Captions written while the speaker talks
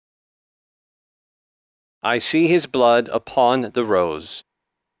I see his blood upon the rose,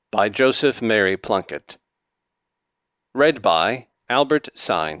 by Joseph Mary Plunkett. Read by Albert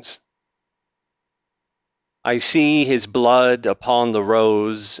Saenz. I see his blood upon the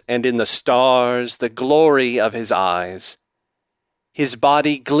rose, and in the stars the glory of his eyes. His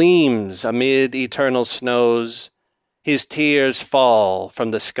body gleams amid eternal snows, his tears fall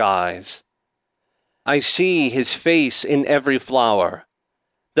from the skies. I see his face in every flower.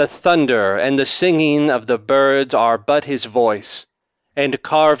 The thunder and the singing of the birds are but his voice, and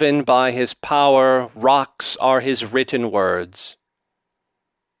carven by his power rocks are his written words.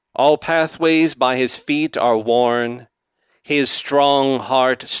 All pathways by his feet are worn, his strong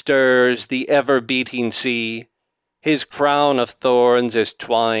heart stirs the ever-beating sea, his crown of thorns is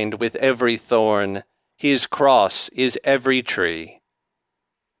twined with every thorn, his cross is every tree.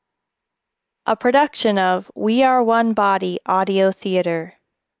 A production of We Are One Body Audio Theater.